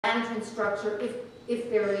management structure, if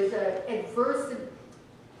there is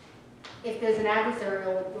if there's an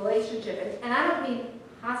adversarial relationship, and I don't mean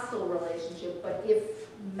hostile relationship, but if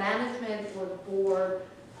management or board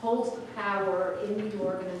holds the power in the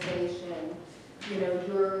organization, you know,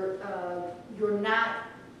 you're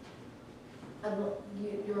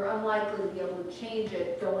unlikely to be able to change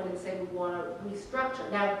it, go in and say we want to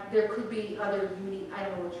restructure. Now, there could be other unique, I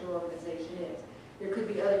don't know what your organization is, there could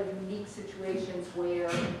be other unique situations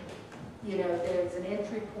where, you know, there's an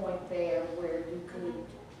entry point there where you could,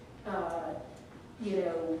 you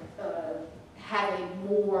know, have a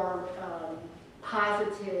more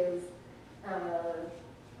positive,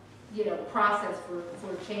 you know, process for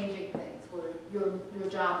changing things, where your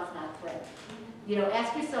job is not threatened. You know,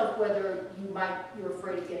 ask yourself whether you're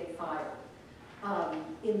afraid of getting fired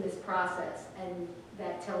in this process, and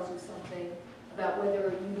that tells you something about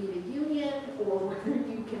whether you need a union or whether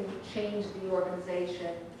you can change the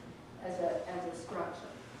organization as a structure.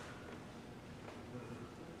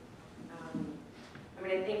 I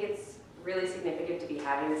mean, I think it's really significant to be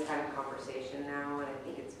having this kind of conversation now, and I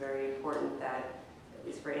think it's very important that, at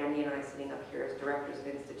least for Andy and I sitting up here as directors of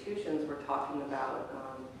institutions, we're talking about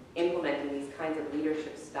implementing these kinds of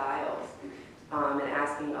leadership styles and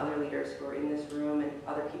asking other leaders who are in this room and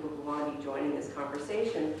other people who want to be joining this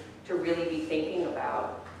conversation to really be thinking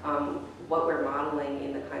about what we're modeling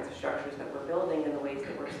in the kinds of structures that we're building and the ways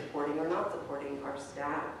that we're supporting or not supporting our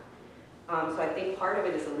staff. So I think part of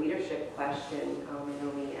it is a leadership question,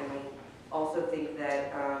 Naomi, and I also think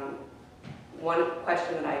that one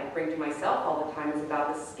question that I bring to myself all the time is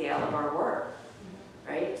about the scale of our work,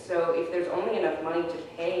 right? So if there's only enough money to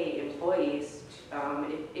pay employees,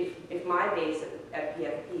 if my base at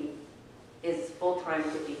PFP is full-time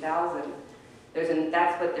 50,000,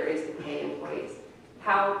 that's what there is to pay employees.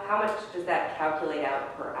 How much does that calculate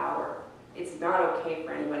out per hour? It's not okay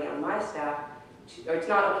for anybody on my staff, or it's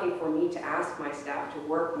not okay for me to ask my staff to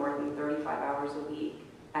work more than 35 hours a week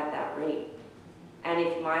at that rate. And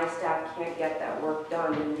if my staff can't get that work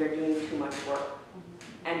done, then they're doing too much work.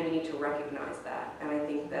 And we need to recognize that. And I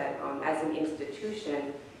think that as an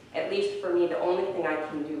institution, at least for me, the only thing I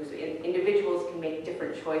can do, so individuals can make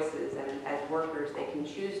different choices, and as workers, they can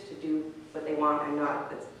choose to do what they want. I'm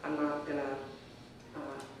not gonna,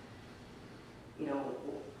 you know,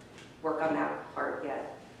 work on that part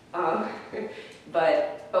yet.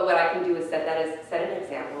 But what I can do is set an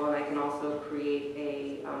example, and I can also create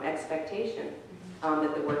a expectation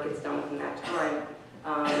that the work gets done within that time.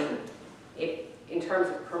 In terms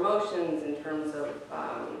of promotions, in terms of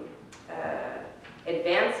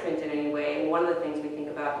advancement in any way, and one of the things we think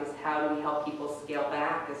about is how do we help people scale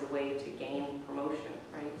back as a way to gain promotion,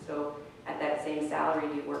 right? So at that same salary,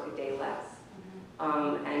 do you work a day less?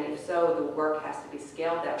 And if so, the work has to be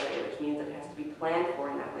scaled that way, which means it has to be planned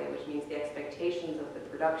for in that way, which means the expectations of the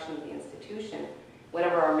production of the institution,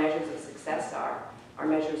 whatever our measures of success are, our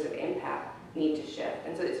measures of impact, need to shift.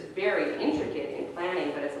 And so it's very intricate in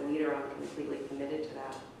planning, but as a leader, I'm completely committed to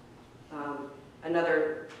that.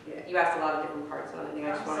 You asked a lot of different parts. Another thing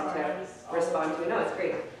I just wanted to respond to, no, it's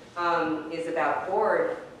great, is about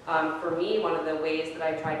board. For me, one of the ways that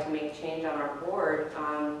I tried to make change on our board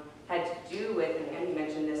had to do with, and Andy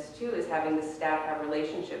mentioned this too, is having the staff have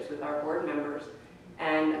relationships with our board members.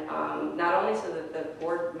 And not only so that the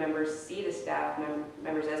board members see the staff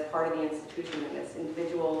members as part of the institution and as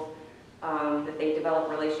individuals, that they develop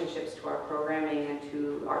relationships to our programming and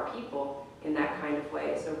to our people in that kind of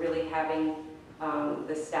way. So really having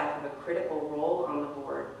the staff have a critical role on the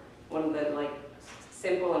board. One of the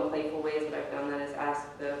simple and playful ways that I've done that is ask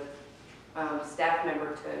the staff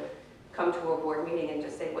member to come to a board meeting and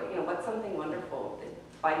just say, what's something wonderful that,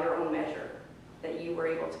 by your own measure, that you were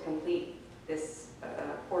able to complete this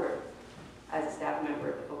quarter as a staff member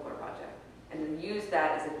of the Folklore Project. And then use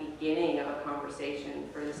that as a beginning of a conversation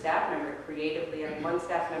for the staff member creatively. And one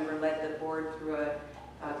staff member led the board through a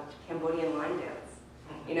Cambodian line dance,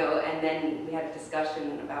 and then we had a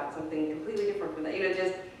discussion about something completely different from that,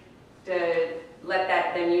 just to let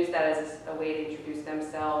them use that as a way to introduce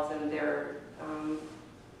themselves and their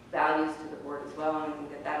values to the board as well. And I think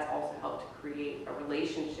that that's also helped to create a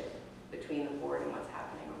relationship between the board and what's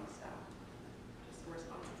happening on the staff. Just some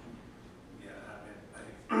responses.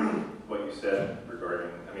 Yeah, I think what you said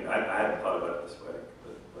regarding, I hadn't thought about it this way,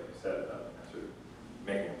 but what you said about sort of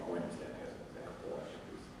making a point and standing as an example, I think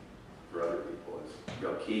is, for other people, is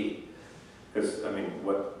real key. Because,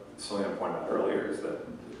 what Selina pointed out earlier is that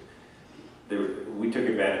we took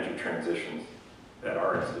advantage of transitions at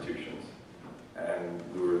our institutions, and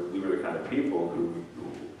we were the kind of people who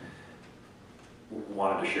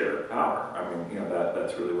wanted to share power.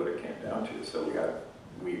 That's really what it came down to. So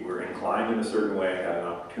we're inclined in a certain way, had an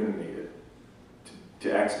opportunity to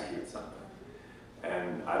execute something.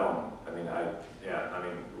 And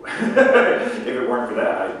if it weren't for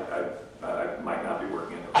that, I might not be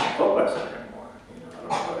working in the folklife center anymore. I don't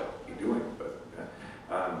know what I'd be doing, but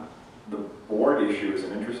the board issue is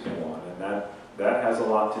an interesting one, and that has a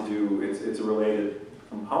lot to do. It's a related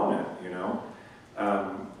component.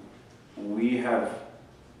 We have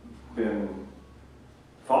been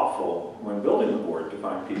thoughtful when building the board to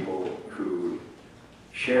find people who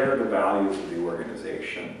share the values of the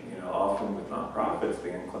organization. Often with nonprofits,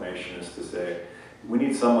 the inclination is to say, we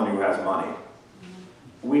need someone who has money.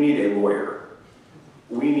 We need a lawyer.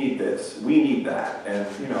 We need this. We need that. And,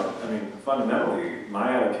 fundamentally,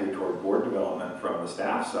 my attitude toward board development from the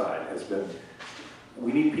staff side has been,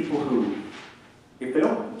 we need people who, if they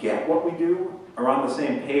don't get what we do, are on the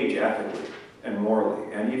same page ethically and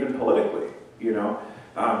morally and even politically,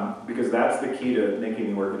 because that's the key to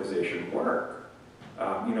making the organization work.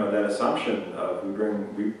 That assumption of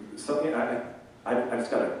something, I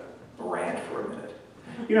just got to rant for a minute.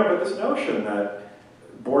 But this notion that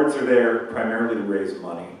boards are there primarily to raise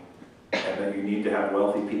money, and that you need to have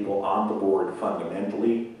wealthy people on the board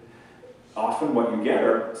fundamentally. Often what you get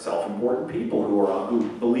are self-important people who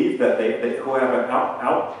believe that who have an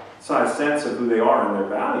outside sense of who they are and their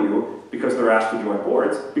value because they're asked to join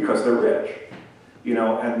boards because they're rich.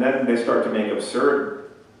 And then they start to make absurd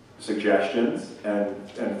suggestions and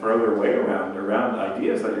throw their weight around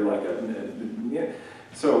ideas that you're like, yeah.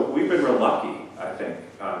 So we've been real lucky, I think,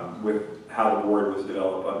 with how the board was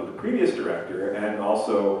developed under the previous director, and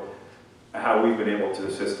also how we've been able to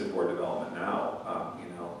assist in board development now.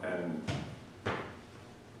 And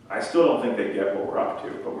I still don't think they get what we're up to,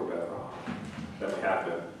 but we're better off than we have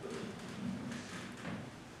been.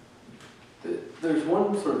 There's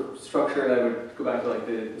one sort of structure that I would go back to, like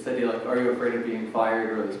this idea, like, are you afraid of being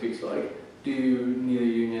fired? Really speaks to, like, do you need a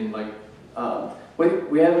union? Like,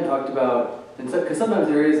 we haven't talked about, because sometimes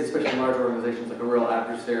there is, especially in large organizations, like a real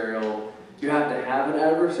adversarial. You have to have an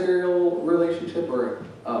adversarial relationship, or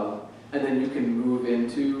and then you can move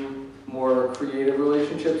into more creative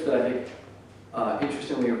relationships that I think,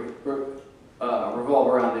 interestingly, revolve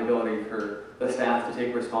around the ability for the staff to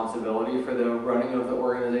take responsibility for the running of the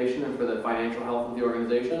organization and for the financial health of the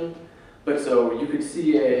organization. But so you could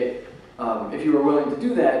see if you were willing to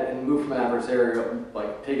do that and move from adversarial,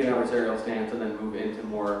 like take an adversarial stance and then move into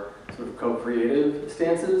more sort of co-creative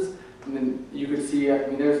stances, and then you could see,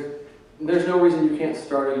 there's no reason you can't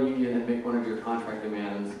start a union and make one of your contract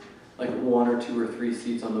demands like 1 or 2 or 3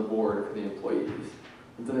 seats on the board for the employees.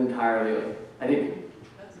 It's an entirely, I think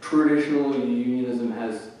traditionally unionism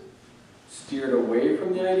has steered away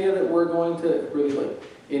from the idea that we're going to really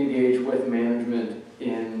engage with management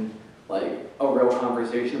in a real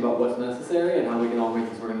conversation about what's necessary and how we can all make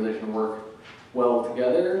this organization work well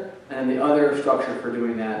together. And the other structure for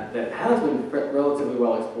doing that has been relatively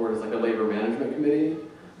well explored is a labor management committee,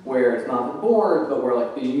 where it's not the board, but where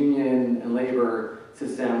the union and labor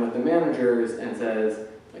sits down with the managers and says,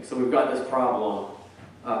 so we've got this problem,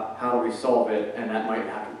 how do we solve it? And that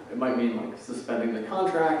might mean suspending the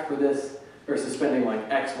contract for this, or suspending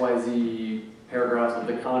XYZ paragraphs of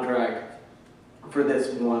the contract for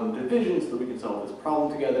this one division so that we can solve this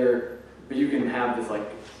problem together. But you can have this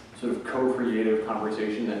sort of co-creative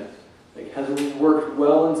conversation that has worked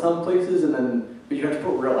well in some places, but you have to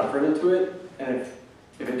put real effort into it. And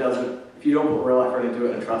if you don't put real effort into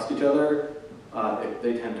it and trust each other,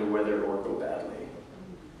 they tend to wither or go badly.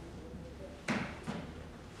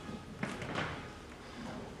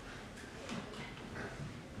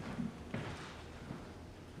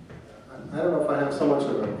 I don't know if I have so much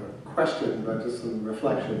of a question, but just some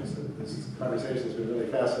reflections. This conversation has been really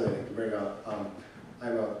fascinating to bring up.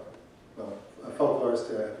 I'm a folklorist.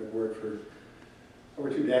 I've worked for over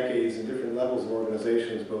 2 decades in different levels of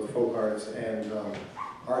organizations, both folk arts and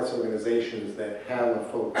arts organizations that have a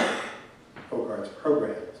folk arts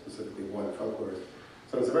program, specifically one folklorist.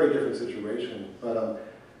 So it's a very different situation. But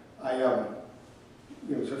I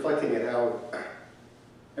was reflecting at how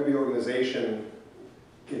every organization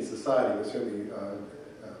in society, but certainly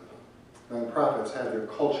nonprofits, have their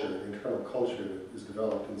culture, the internal culture that is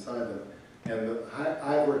developed inside them. And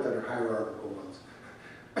I've worked under hierarchical ones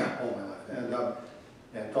all my life,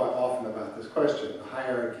 and thought often about this question. The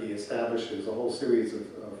hierarchy establishes a whole series of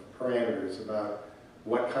parameters about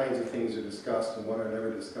what kinds of things are discussed and what are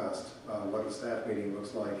never discussed, what a staff meeting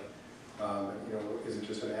looks like. Is it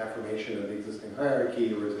just an affirmation of the existing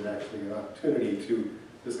hierarchy, or is it actually an opportunity to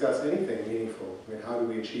discuss anything meaningful? How do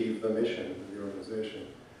we achieve the mission of the organization?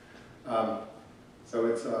 So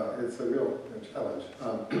it's a real challenge.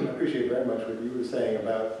 I appreciate very much what you were saying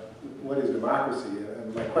about what is democracy,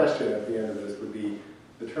 and my question at the end of this would be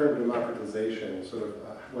the term democratization, sort of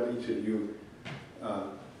what each of you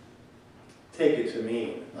take it to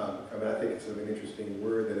mean. I mean, I think it's an interesting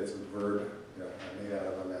word, that it's a verb, made out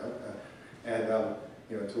of a noun.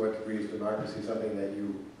 And to what degree is democracy something that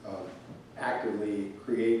you actively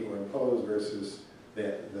create or impose versus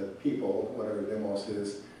that the people, whatever demos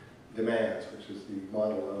is, demands, which is the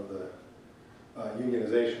model of the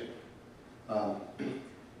unionization.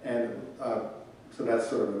 So that's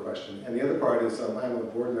sort of the question. And the other part is I'm a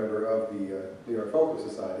board member of the New York Folklore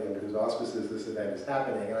Society, under whose auspices this event is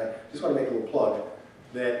happening. And I just want to make a little plug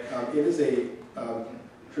that it is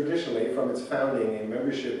traditionally, from its founding, a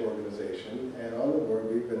membership organization. And on the board,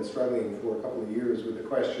 we've been struggling for a couple of years with the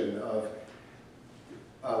question of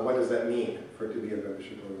what does that mean for it to be a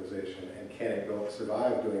membership organization, and can it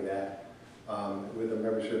survive doing that with a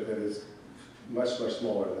membership that is much, much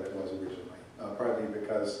smaller than it was originally? Partly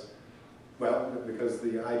because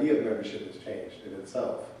the idea of membership has changed in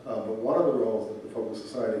itself. But one of the roles that the Folklore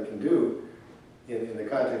Society can do in the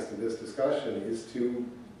context of this discussion is to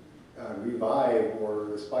revive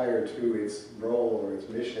or aspire to its role or its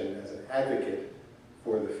mission as an advocate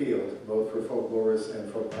for the field, both for folklorists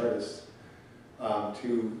and folk artists,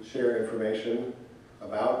 to share information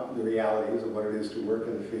about the realities of what it is to work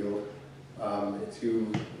in the field,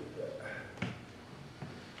 to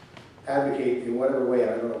advocate in whatever way,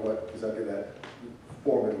 I don't know what exactly that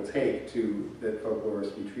form it will take, that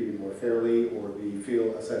folklorists be treated more fairly or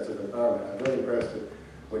feel a sense of empowerment. I'm really impressed with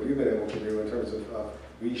what you've been able to do in terms of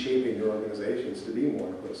reshaping your organizations to be more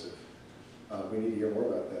inclusive. We need to hear more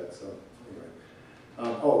about that. So anyway.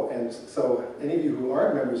 And so any of you who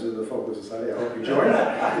aren't members of the Folklore Society, I hope you join.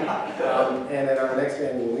 And at our next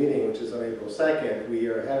annual meeting, which is on April 2nd, we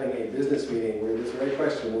are having a business meeting where this very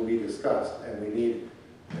question will be discussed, and we need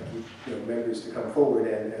members to come forward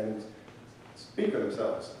and speak for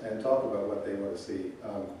themselves and talk about what they want to see.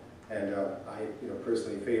 I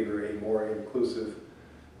personally favor a more inclusive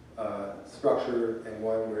structure, and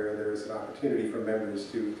one where there is an opportunity for members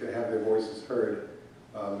to have their voices heard.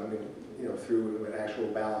 Through an actual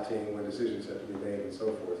balloting when decisions have to be made and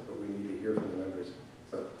so forth. But we need to hear from the members.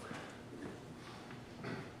 So.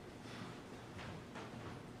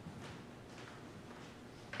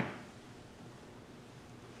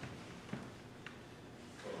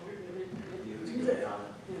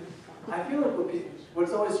 I feel like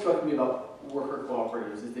what's always struck me about worker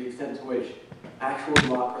cooperatives is the extent to which actual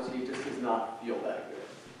democracy just does not feel that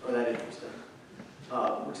good or that interesting.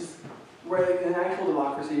 Which is where an actual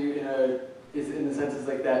democracy is in the sense is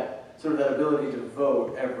like that sort of that ability to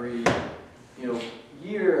vote every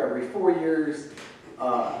year, every 4 years,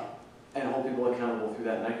 and hold people accountable through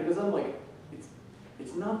that mechanism. Like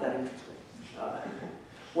it's not that interesting.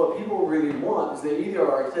 What people really want is they either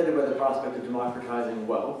are excited by the prospect of democratizing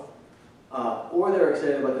wealth, or they're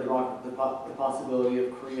excited about the possibility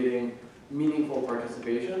of creating meaningful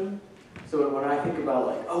participation. So when I think about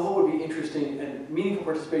what would be interesting, and meaningful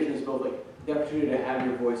participation is both the opportunity to have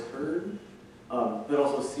your voice heard, but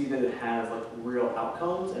also see that it has real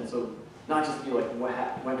outcomes. And so not just be went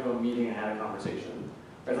to a meeting and had a conversation.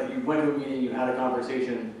 Right? You went to a meeting, you had a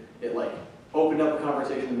conversation, it opened up a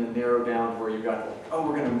conversation and then narrowed down to where you got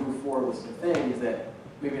we're going to move forward with some things that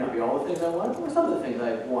maybe not be all the things I wanted, or some of the things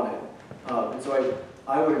I wanted. And so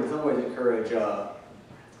I would in some ways encourage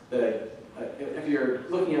that if you're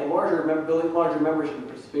looking at building larger membership and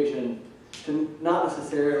participation, to not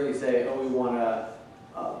necessarily say, we want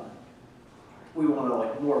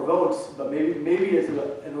more votes, but maybe maybe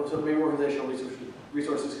organizational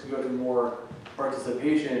resources could go to more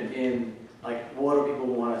participation in what do people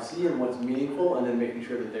want to see and what's meaningful, and then making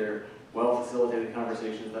sure that they're well-facilitated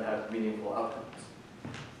conversations that have meaningful outcomes.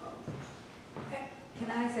 Can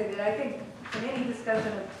I say that I think in any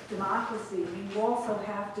discussion of democracy, you also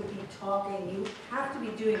have to be talking, you have to be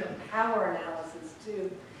doing a power analysis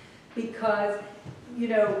too, because,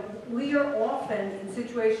 we are often in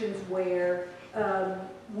situations where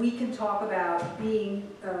we can talk about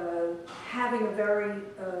having a very,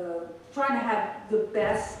 trying to have the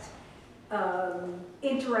best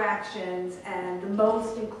interactions and the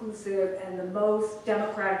most inclusive and the most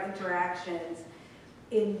democratic interactions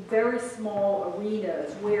in very small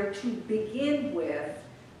arenas where, to begin with,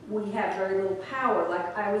 we have very little power.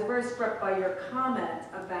 I was very struck by your comment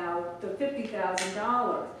about the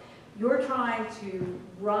 $50,000. You're trying to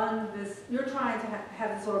run this, you're trying to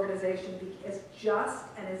have this organization be as just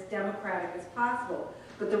and as democratic as possible.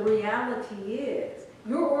 But the reality is,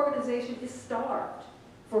 your organization is starved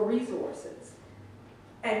for resources.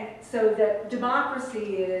 And so that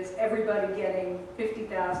democracy is everybody getting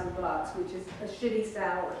 $50,000, which is a shitty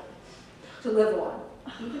salary to live on,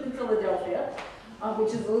 even in Philadelphia,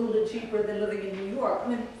 which is a little bit cheaper than living in New York. I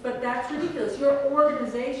mean, but that's ridiculous. Your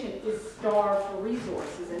organization is starved for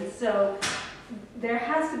resources, and so there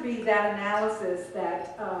has to be that analysis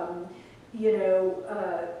that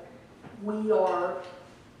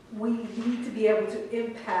we need to be able to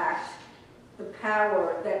impact the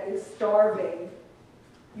power that is starving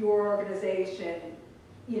your organization,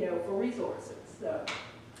 for resources. So.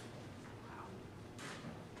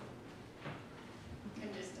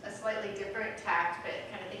 And just a slightly different tact, but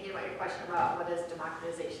kind of thinking about your question about what does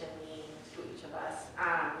democratization mean to each of us.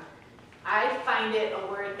 I find it a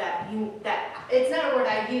word that it's not a word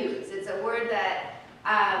I use. It's a word that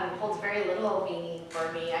holds very little meaning for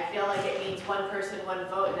me. I feel like it means one person, one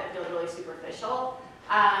vote, and that feels really superficial.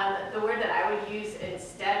 The word that I would use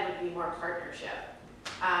instead would be more partnership.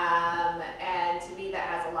 And to me that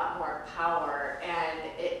has a lot more power,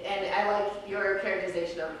 and I like your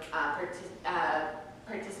characterization of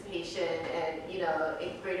participation and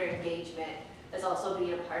greater engagement as also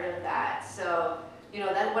being a part of that. So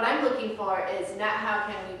that what I'm looking for is not how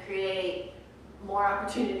can we create more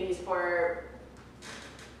opportunities for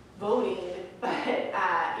voting, but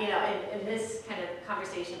in this kind of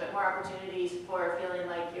conversation, but more opportunities for feeling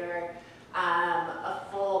like you're a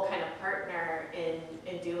full kind of partner in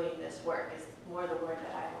doing this work is more the word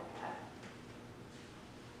that I look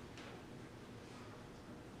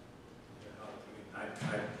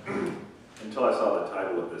at. Until I saw the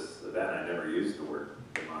title of this event, I never used the word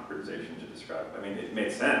democratization to describe it. I mean, it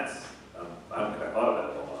made sense. I don't think I thought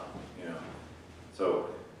of that a lot, So,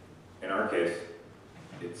 in our case,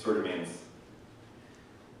 it sort of means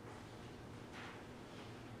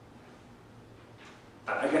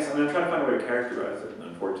I guess I'm trying to find a way to characterize it, and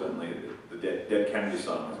unfortunately, the Dead Kennedy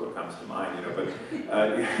song is what comes to mind, But,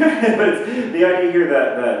 but it's the idea here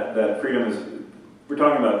that freedom is, we're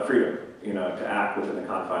talking about freedom, to act within the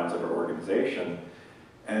confines of our organization,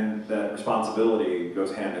 and that responsibility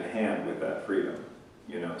goes hand in hand with that freedom,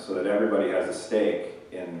 so that everybody has a stake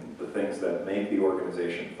in the things that make the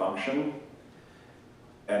organization function.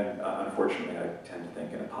 And unfortunately, I tend to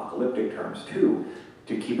think in apocalyptic terms too,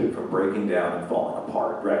 to keep it from breaking down and falling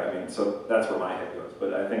apart, right? I mean, so that's where my head goes.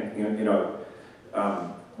 But I think,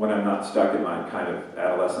 when I'm not stuck in my kind of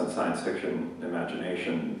adolescent science fiction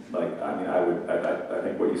imagination, I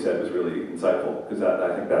think what you said was really insightful, because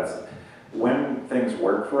I think that's, when things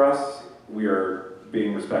work for us, we are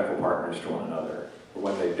being respectful partners to one another. But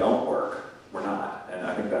when they don't work, we're not. And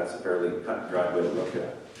I think that's a fairly cut and dry way to look at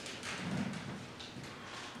it.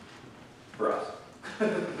 For us.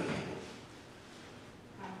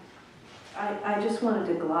 I just wanted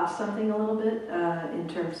to gloss something a little bit in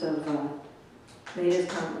terms of Maida's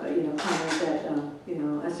comment that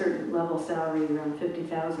a certain level salary around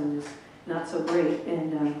 $50,000 is not so great,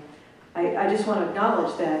 and I just want to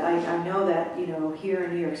acknowledge that I know that here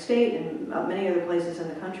in New York State and many other places in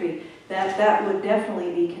the country that would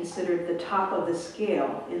definitely be considered the top of the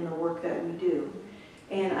scale in the work that we do,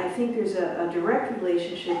 and I think there's a direct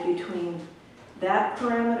relationship between that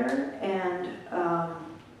parameter and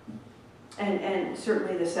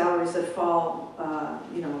certainly the salaries that fall,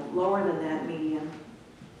 lower than that median,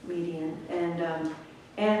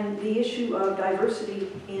 and the issue of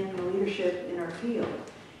diversity in the leadership in our field.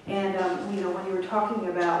 And when you were talking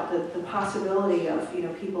about the possibility of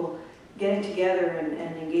people getting together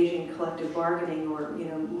and engaging in collective bargaining or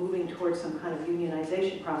moving towards some kind of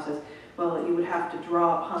unionization process, well, you would have to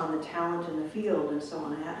draw upon the talent in the field and so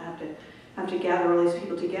on. I have to gather all these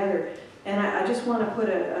people together. And I just want to put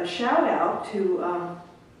a shout out to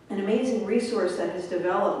an amazing resource that has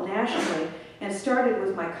developed nationally and started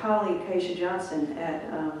with my colleague Keisha Johnson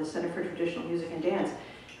at the Center for Traditional Music and Dance.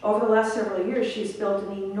 Over the last several years, she's built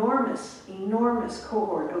an enormous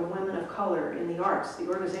cohort of women of color in the arts. The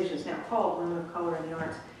organization is now called Women of Color in the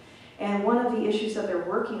Arts. And one of the issues that they're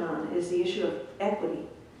working on is the issue of equity,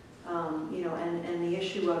 and the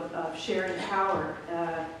issue of sharing power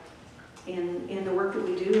in the work that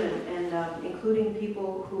we do, and including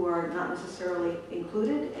people who are not necessarily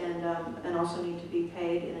included and also need to be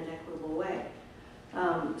paid in an equitable way.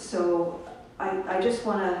 So I just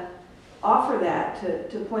want to offer that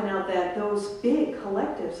to point out that those big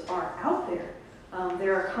collectives are out there.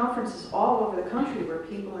 There are conferences all over the country where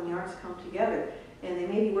people in the arts come together, and they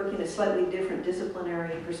may be working a slightly different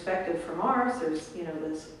disciplinary perspective from ours. There's,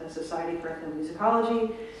 the Society for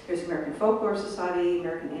Ethnomusicology, there's American Folklore Society,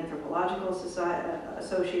 American Anthropological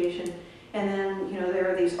Association, and then,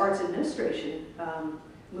 there are these arts administration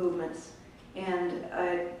movements. And,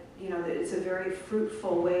 you know, that it's a very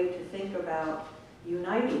fruitful way to think about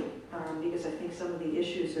uniting, because I think some of the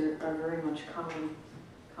issues are very much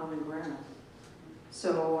common ground.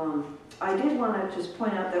 So I did want to just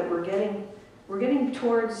point out that we're getting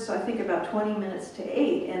towards, I think, about 20 minutes to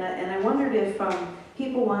 8, and I wondered if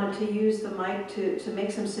people wanted to use the mic to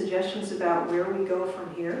make some suggestions about where we go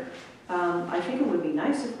from here. I think it would be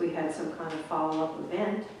nice if we had some kind of follow-up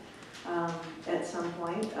event at some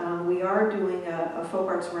point. We are doing a Folk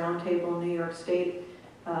Arts Roundtable in New York State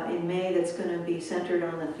in May that's going to be centered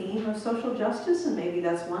on the theme of social justice, and maybe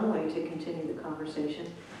that's one way to continue the conversation.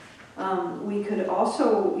 We could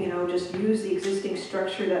also, you know, just use the existing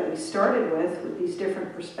structure that we started with these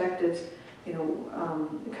different perspectives, you know,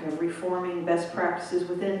 kind of reforming best practices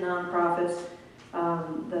within nonprofits,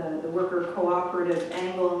 the worker cooperative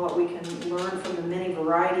angle, and what we can learn from the many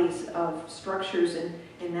varieties of structures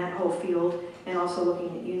in that whole field, and also looking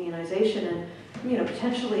at unionization and, you know,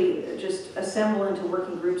 potentially just assemble into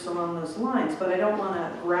working groups along those lines. But I don't want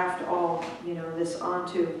to graft all, you know, this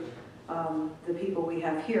onto the people we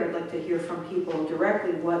have here. I'd like to hear from people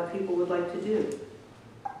directly what people would like to do.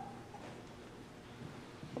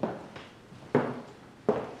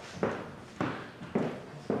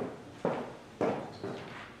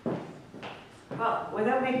 Well,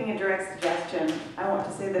 without making a direct suggestion, I want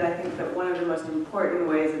to say that I think that one of the most important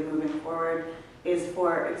ways of moving forward is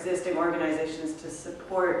for existing organizations to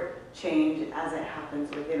support change as it happens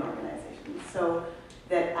within organizations. So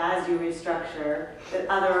that as you restructure, that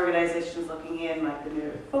other organizations looking in, like the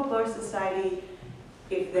New Folklore Society,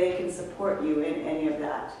 if they can support you in any of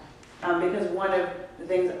that. Because one of the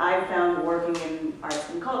things I've found working in arts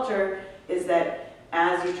and culture is that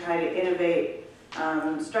as you try to innovate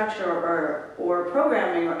structure or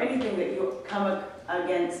programming or anything, that you come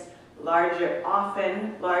against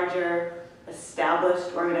often larger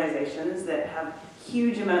established organizations that have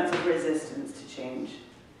huge amounts of resistance to change.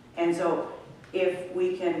 And so if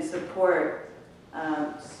we can support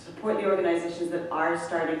the organizations that are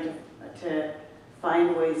starting to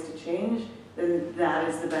find ways to change, then that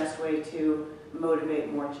is the best way to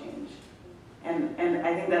motivate more change. And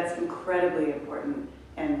I think that's incredibly important.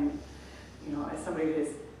 And you know, as somebody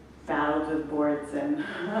who's battled with boards and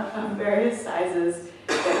of various sizes,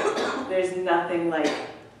 there's nothing like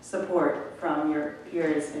support from your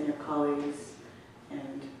peers and your colleagues,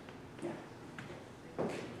 and yeah.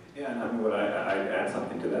 Yeah, and I mean, I'd add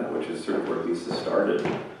something to that, which is sort of where Lisa started,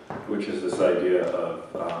 which is this idea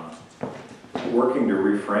of working to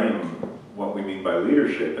reframe what we mean by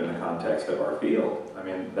leadership in the context of our field. I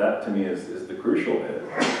mean, that to me is the crucial bit,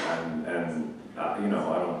 and you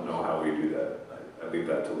know, I don't know how we do that. I leave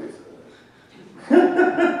that to Lisa.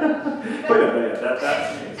 But yeah, that's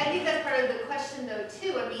I think that's part of the question, though,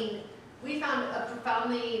 too. I mean, we found a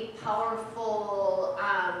profoundly powerful,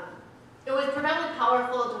 it was profoundly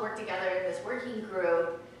powerful to work together in this working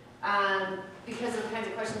group because of the kinds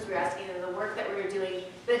of questions we were asking and the work that we were doing,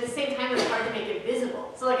 but at the same time, it was hard to make it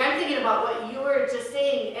visible. So, like, I'm thinking about what you were just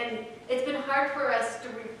saying, and it's been hard for us to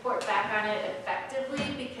report back on it effectively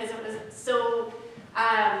because it was so,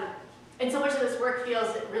 and so much of this work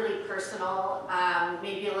feels really personal,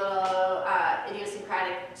 maybe a little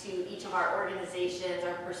idiosyncratic to each of our organizations,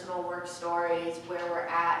 our personal work stories, where we're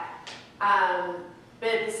at. But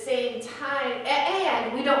at the same time,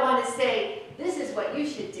 and we don't want to say, this is what you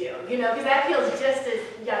should do, you know, because that feels just as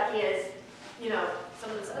yucky as, you know,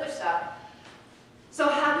 some of this other stuff. So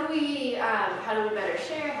how do we better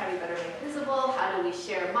share? How do we better make visible? How do we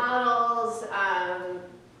share models?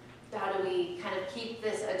 How do we kind of keep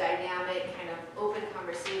this a dynamic, kind of open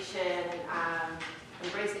conversation,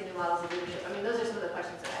 embracing new models of leadership? I mean, those are some of the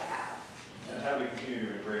questions that I have. And how do we continue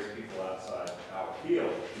to embrace people outside our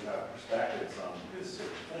field who have perspectives on this sort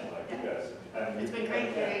of thing, like you guys? It's been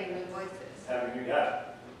great hearing new voices. Having you guys.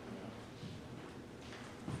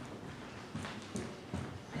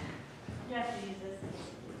 Yes, Jesus.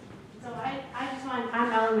 So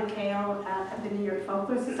I'm Ellen McHale at the New York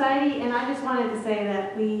Folklore Society, and I just wanted to say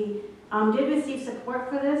that we did receive support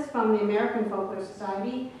for this from the American Folklore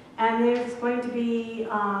Society, and there's going to be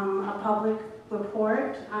a public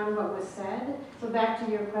report on what was said. So back to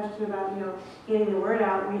your question about, you know, getting the word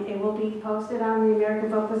out, it will be posted on the American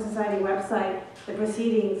Folklore Society website, the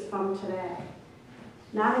proceedings from today.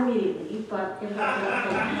 Not immediately, but it will be.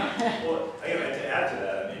 Well, anyway, to add to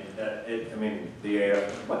that, I mean, the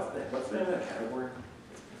what's the name of that category?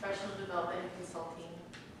 Professional development and consulting.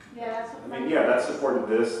 Yeah, that's what I mean, yeah, that supported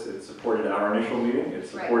this. It supported our initial meeting. It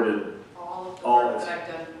supported All of the all work of that I've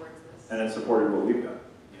done towards this. and it supported what we've done.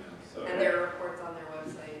 You know, so. And there are reports on their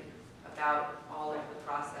website about all of the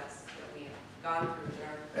process that we've gone through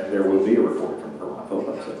there. And there will be a report from Vermont Folk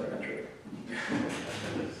Club.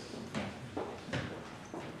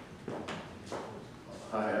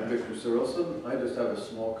 Mr. Wilson. I just have a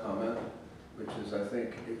small comment, which is I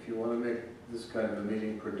think if you want to make this kind of a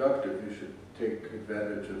meeting productive, you should take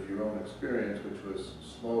advantage of your own experience, which was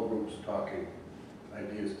small groups talking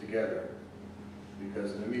ideas together.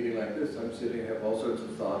 Because in a meeting like this, I'm sitting, have all sorts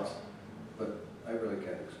of thoughts, but I really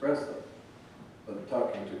can't express them. But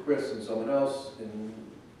talking to Chris and someone else, in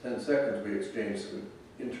 10 seconds we exchange some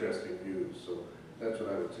interesting views. So that's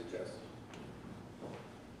what I would suggest.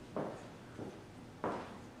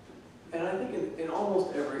 And I think in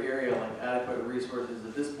almost every area, like adequate resources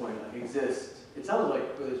at this point exist. It sounds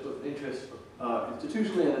like there's both interest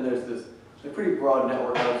institutionally, and then there's this pretty broad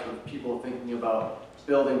network of people thinking about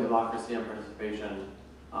building democracy and participation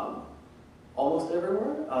almost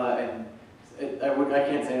everywhere. I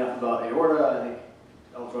can't say enough about Aorta. I think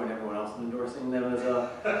I'll join everyone else in endorsing them as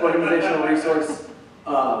a organizational resource.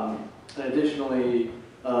 And additionally,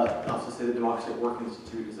 I'll also say the Democracy at Work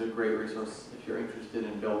Institute is a great resource if you're interested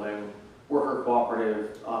in building worker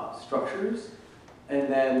cooperative structures. And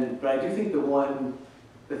then, but I do think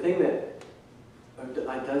the thing that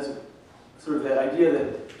does sort of the idea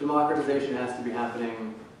that democratization has to be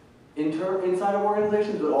happening inside of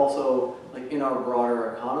organizations, but also like in our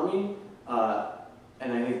broader economy.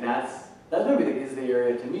 And I think that's maybe is the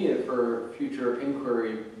area to me for future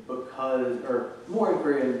inquiry, or more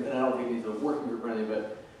inquiry, and I don't think it needs a working group or anything,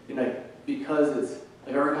 but because it's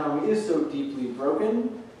like our economy is so deeply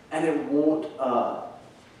broken, and it won't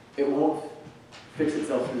fix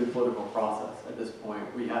itself through the political process at this point.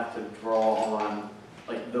 We have to draw on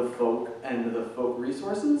like the folk and the folk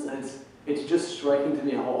resources, and it's just striking to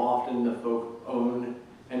me how often the folk own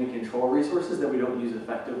and control resources that we don't use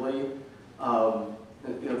effectively.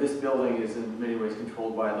 This building is in many ways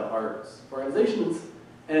controlled by the arts organizations,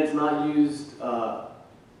 and it's not used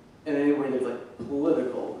in any way that's like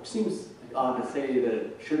political, which seems odd to say that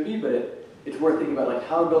it should be, but it's worth thinking about like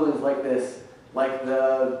how buildings like this, like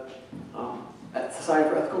the Society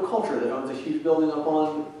for Ethical Culture that owns a huge building up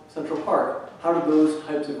on Central Park, how do those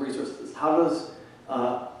types of resources, how does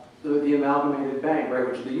the Amalgamated Bank, right,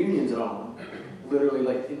 which the unions own, literally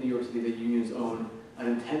like in New York City, the unions own an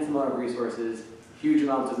intense amount of resources, huge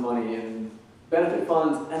amounts of money in benefit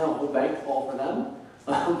funds and a whole bank all for them.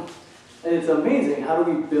 And it's amazing, how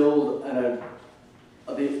do we build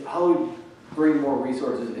how do we bring more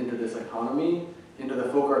resources into this economy, into the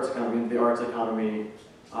folk arts economy, into the arts economy,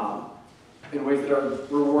 in ways that are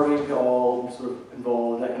rewarding to all sort of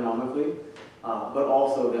involved economically, but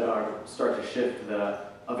also that start to shift the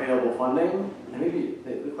available funding. And maybe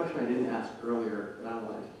the question I didn't ask earlier that I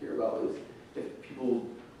wanted to hear about was if people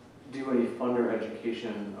do any funder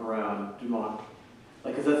education around democracy.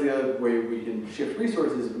 Like, because that's the other way we can shift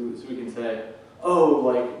resources, so we can say, oh,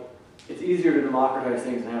 like, it's easier to democratize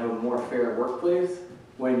things and have a more fair workplace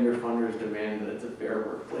when your funders demand that it's a fair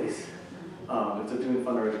workplace. And so doing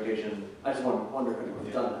funder education, I just wonder if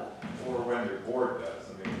anyone's done that. Or when your board does.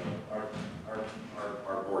 I mean,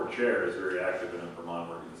 Our board chair is very active in a Vermont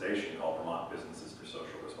organization called Vermont Businesses for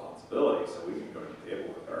Social Responsibility, so we can go to the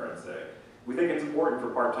table with her and say, we think it's important for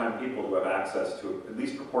part-time people to have access to at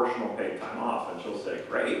least proportional paid time off, and she'll say,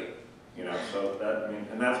 great. So that,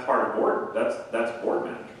 and that's part of board, that's board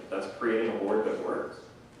management. That's creating a board that works.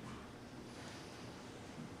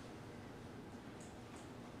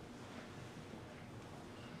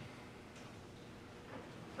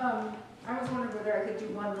 I was wondering whether I could do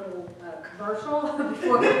one little commercial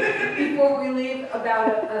before we leave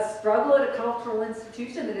about a struggle at a cultural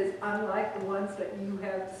institution that is unlike the ones that you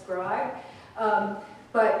have described.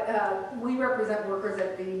 But we represent workers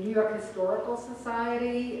at the New York Historical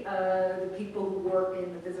Society, the people who work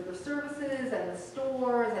in the visitor services and the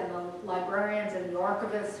stores and the librarians and the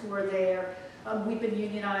archivists who are there. We've been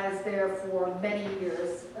unionized there for many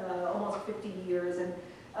years, almost 50 years, and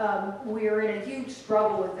we're in a huge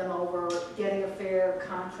struggle with them over getting a fair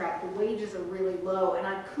contract. The wages are really low, and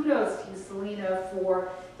I kudos to you, Selina, for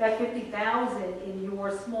that $50,000 in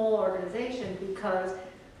your small organization, because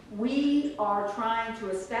we are trying to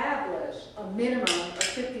establish a minimum of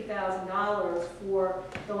 $50,000 for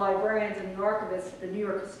the librarians and the archivists at the New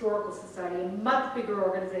York Historical Society, a much bigger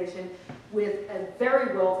organization with a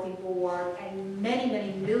very wealthy board and many,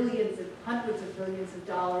 many millions and hundreds of millions of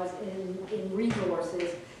dollars in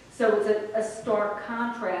resources. So it's a stark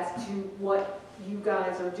contrast to what you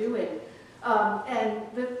guys are doing. And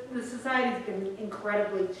the society's been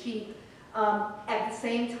incredibly cheap. At the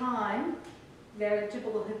same time, their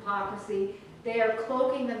typical hypocrisy, they are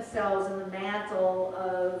cloaking themselves in the mantle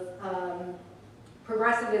of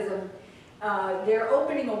progressivism They're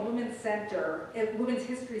opening a women's center, a women's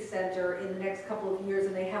history center in the next couple of years,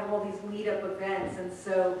 and they have all these lead-up events. And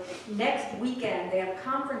so next weekend, they have a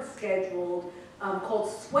conference scheduled called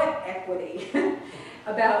Sweat Equity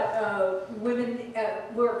about women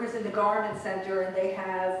workers in the garment center, and they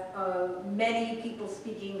have many people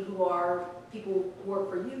speaking who are people who work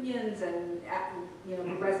for unions and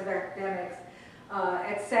progressive academics,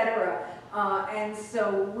 etc. And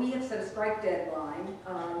so we have set a strike deadline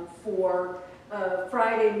for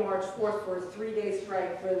Friday, March 4th for a 3-day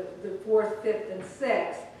strike for the 4th, 5th, and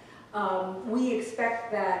 6th. We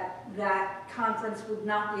expect that that conference would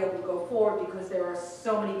not be able to go forward because there are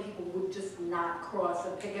so many people who would just not cross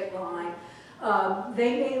a picket line.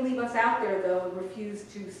 They may leave us out there, though, and refuse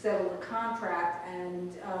to settle the contract,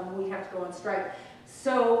 and we have to go on strike.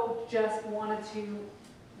 So just wanted to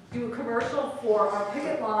do a commercial for our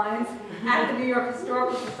picket lines at the New York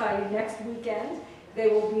Historical Society next weekend. They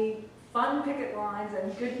will be fun picket lines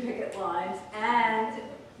and good picket lines and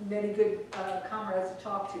many good comrades to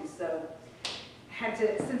talk to. So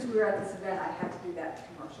since we were at this event, I had to do that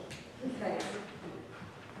commercial. Thanks.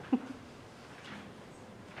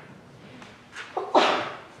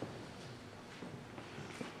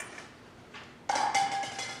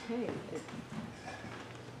 Okay.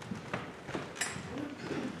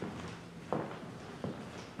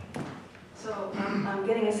 So I'm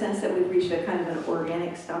getting a sense that we've reached a kind of an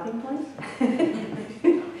organic stopping point.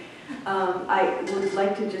 I would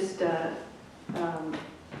like to just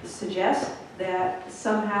suggest that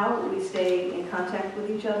somehow we stay in contact with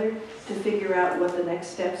each other to figure out what the next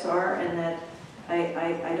steps are, and that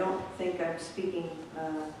I don't think I'm speaking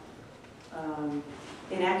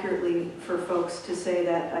inaccurately for folks to say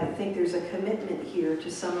that I think there's a commitment here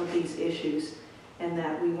to some of these issues, and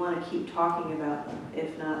that we want to keep talking about them,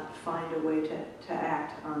 if not find a way to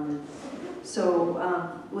act on them.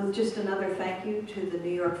 So with just another thank you to the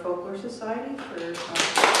New York Folklore Society for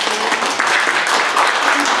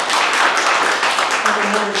and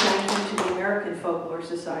another thank you to the American Folklore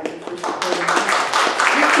Society for supporting us.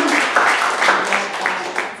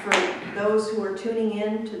 For those who are tuning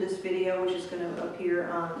in to this video, which is going to appear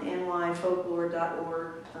on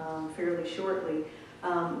nyfolklore.org fairly shortly,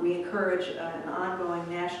 we encourage an ongoing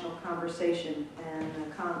national conversation, and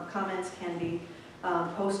comments can be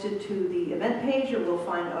posted to the event page, or we'll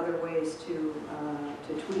find other ways to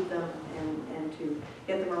tweet them and to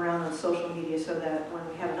get them around on social media, so that when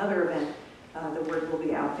we have another event, the word will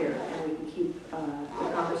be out there and we can keep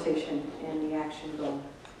the conversation and the action going.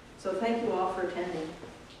 So thank you all for attending,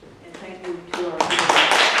 and thank you to our